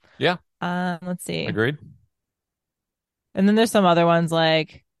 Yeah, let's see. agreed. And then there's some other ones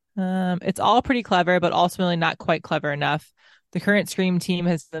like, it's all pretty clever, but ultimately not quite clever enough. The current Scream team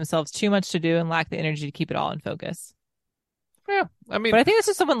has themselves too much to do and lack the energy to keep it all in focus. Yeah, I mean, But I think this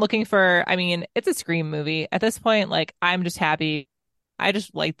is someone looking for, I mean, it's a Scream movie. At this point, like, I'm just happy. I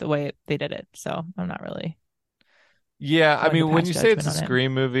just like the way they did it. So I'm not really yeah, I going to mean, when pass you say it's judgment a on it.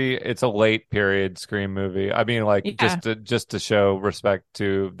 Scream movie, it's a late period Scream movie. I mean, like Yeah. just to show respect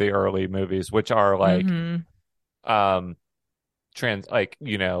to the early movies, which are like Hmm. um trans like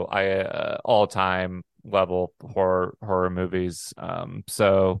I all time level horror movies.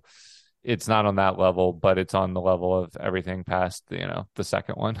 So it's not on that level, but it's on the level of everything past the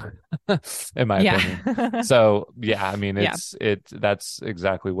second one, in my opinion. Yeah. So yeah, I mean Yeah. that's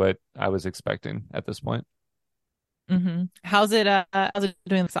exactly what I was expecting at this point. How's it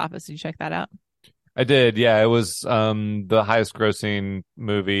doing in the office? Did you check that out? I did, yeah. It was the highest grossing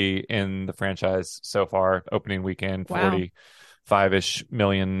movie in the franchise so far, opening weekend, Wow. 45-ish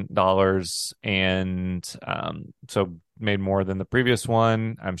million dollars, and so made more than the previous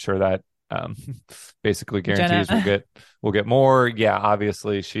one. I'm sure that um basically guarantees we'll Jenna. get more. Yeah,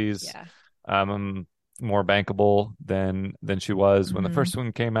 obviously she's Yeah. um more bankable than she was when the Hmm. first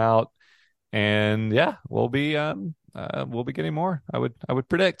one came out. And yeah, we'll be getting more. I would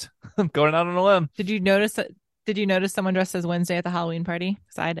predict. I'm going out on a limb. Did you notice someone dressed as Wednesday at the Halloween party?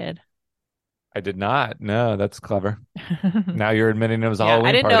 Because I did. I did not. No, that's clever. Now you're admitting it was a Yeah, I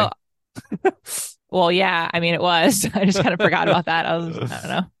Halloween didn't know. party. Well, yeah, I mean it was. I just kind of forgot about that. I don't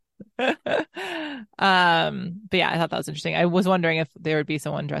know. But yeah, I thought that was interesting. I was wondering if there would be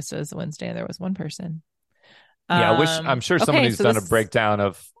someone dressed as Wednesday, and there was one person. Yeah, I'm sure Okay, somebody's so done a this, breakdown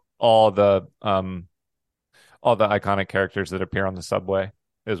of all the um all the iconic characters that appear on the subway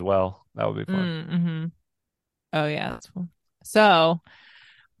as well. That would be fun. mm-hmm. Oh yeah, that's cool. So,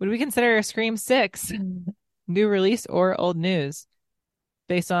 would we consider Scream 6 new release or old news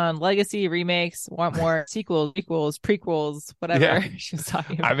based on legacy remakes, want more sequels, prequels, whatever Yeah. she was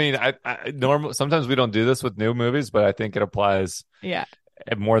talking I about? mean, I normal sometimes we don't do this with new movies, but I think it applies Yeah.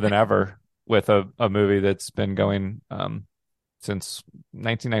 more than ever with a movie that's been going since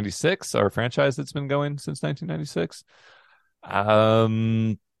 1996, or a franchise that's been going since 1996.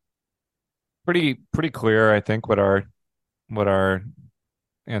 Um, pretty clear, I think, what our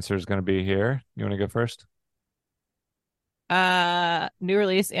answer is going to be here. You want to go first? New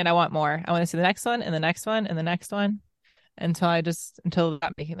release, and I want more. I want to see the next one and the next one and the next one until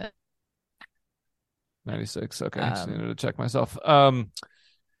I'm making it. 96. Okay, just Um, needed to check myself.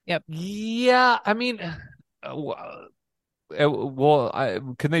 yep. Yeah, I mean, well,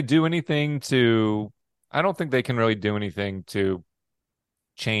 can they do anything to? I don't think they can really do anything to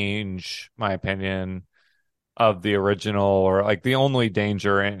change my opinion of the original, or like the only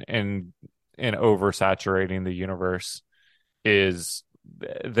danger in oversaturating the universe is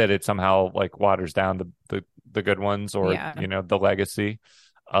that it somehow like waters down the good ones, or Yeah. the legacy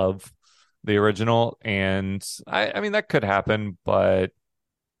of the original. And I mean that could happen, but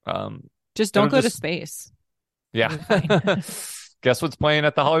um Just it'll don't go to just space. yeah. It'll be fine. Guess what's playing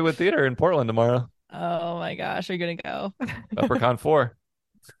at the Hollywood Theater in Portland tomorrow? Oh my gosh, are you gonna go? Leprechaun 4.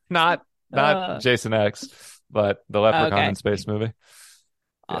 Not Uh, Jason X, but the Leprechaun in okay. space movie.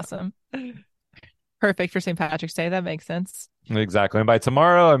 Yeah. Awesome. Perfect for St. Patrick's Day. That makes sense. Exactly. And by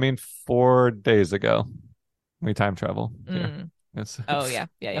tomorrow, I mean 4 days ago. We time travel here. Mm. It's Oh yeah.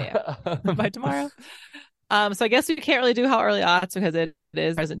 By tomorrow. So I guess we can't really do how early odds because it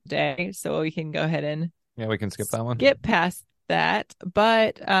is present day. So we can go ahead and Yeah, we can skip that one. get past that.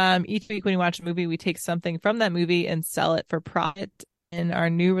 But each week when we watch a movie, we take something from that movie and sell it for profit in our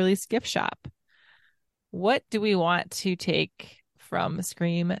new release gift shop. What do we want to take from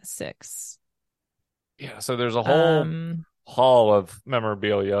Scream 6? Yeah, so there's a whole Um, hall of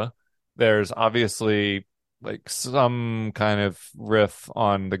memorabilia. There's obviously like some kind of riff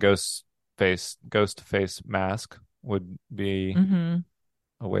on the ghost face mask would be mhm.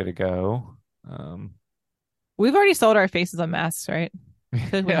 a way to go. Um, We've already sold our faces on masks, right? I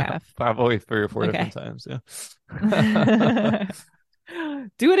feel like we yeah, have. probably 3 or 4 different Okay. times. Yeah.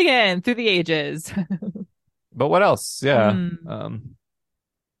 Do it again through the ages. But what else? Yeah. Hmm. Um,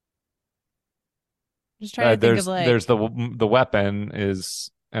 Just trying to think of there's like, the weapon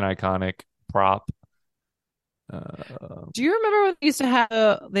is an iconic prop. Uh, do you remember when they used to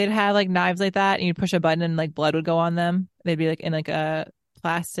have they'd have like knives like that and you'd push a button and like blood would go on them? They'd be like in like a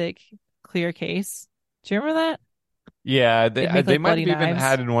plastic clear case. Do you remember that? yeah, They'd make they like might bloody have even knives.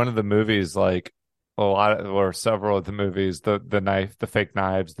 had in one of the movies, like a lot of, or several of the movies, the fake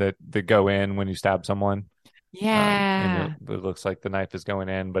knives that go in when you stab someone. And Yeah. it looks like the knife is going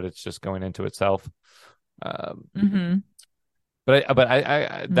in, but it's just going into itself. Um, Mm-hmm. but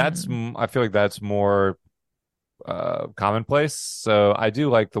I feel like that's more commonplace. So I do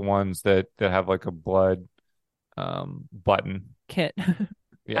like the ones that have like a blood button. Kit.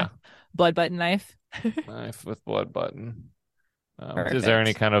 Yeah. Blood button knife. Knife with blood button. Is there Perfect.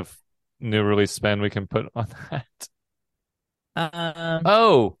 any kind of new release spin we can put on that? Um,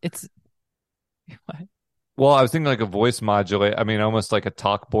 Oh, it's what? well, I was thinking like a voice modulate. I mean, almost like a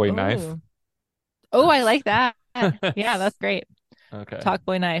talk boy knife. Oh, oh, I like that. Yeah, that's great. Okay. Talk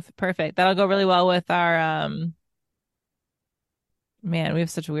boy knife. Perfect. That'll go really well with our man, we have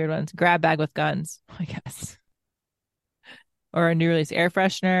such weird ones. Grab bag with guns, I guess. Or a new release air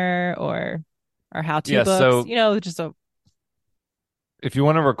freshener or our how-to Yeah, books. so You know, just a if you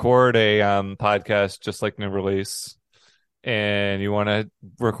want to record a podcast just like new release and you want to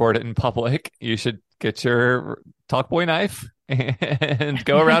record it in public, you should get your Talkboy knife and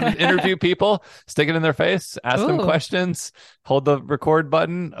go around and interview people, stick it in their face, ask them Ooh. questions, hold the record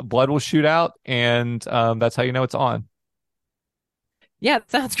button, blood will shoot out, and that's how you know it's on. Yeah,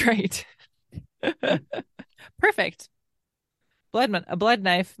 that sounds great. Perfect. A blood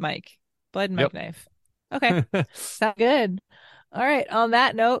knife, Mike. Blood Mike Yep. knife. Okay. Sounds good. All right. On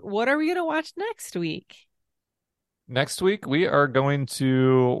that note, what are we going to watch next week? Next week we are going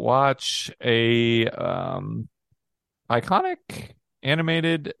to watch a iconic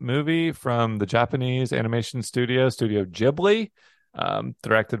animated movie from the Japanese animation Studio Ghibli,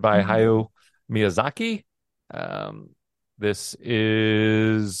 directed by Hayao Miyazaki. This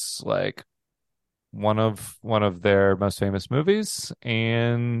is like one of their most famous movies,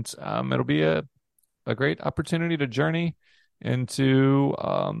 and it'll be a great opportunity to journey into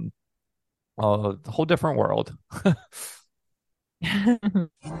a whole different world. In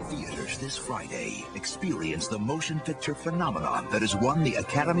theaters this Friday, experience the motion picture phenomenon that has won the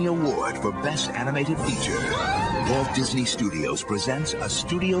Academy Award for Best Animated Feature. Walt Disney Studios presents a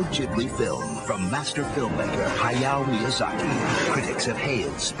Studio Ghibli film from master filmmaker Hayao Miyazaki. Critics have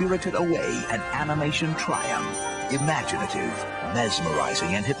hailed Spirited Away an animation triumph. Imaginative,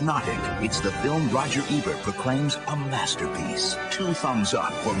 mesmerizing, and hypnotic, it's the film Roger Ebert proclaims a masterpiece. 2 thumbs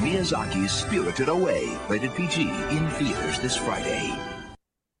up for Miyazaki's Spirited Away, rated PG, in theaters this Friday.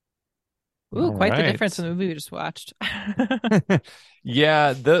 Ooh, quite the right. difference in the movie we just watched.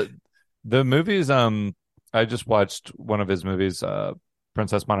 Yeah, the movies I just watched one of his movies,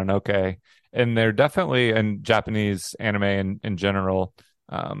 Princess Mononoke, and they're definitely in Japanese anime in general,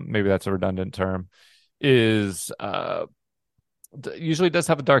 maybe that's a redundant term, is usually does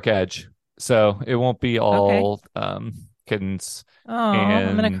have a dark edge. So it won't be all kittens. Oh,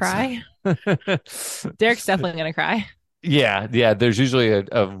 I'm gonna And- cry. Derek's definitely gonna cry. Yeah, there's usually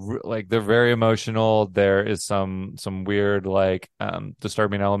like they're very emotional. There is some weird like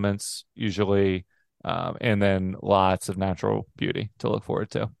disturbing elements usually, and then lots of natural beauty to look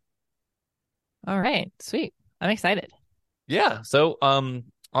forward to. All right, sweet. I'm excited. Yeah, so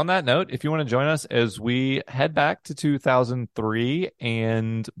on that note, if you want to join us as we head back to 2003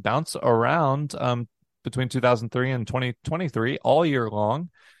 and bounce around between 2003 and 2023 all year long,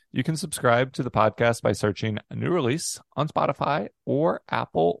 you can subscribe to the podcast by searching New Release on Spotify or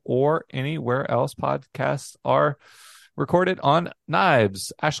Apple or anywhere else podcasts are recorded on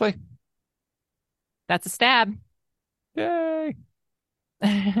Knives. Ashley? That's a stab. Yay!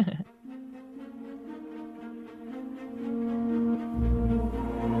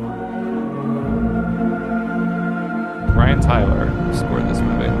 Brian Tyler scored this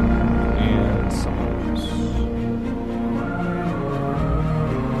movie. And someone else.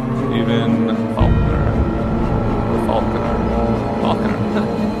 Even Faulkner.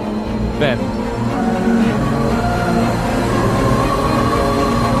 Ben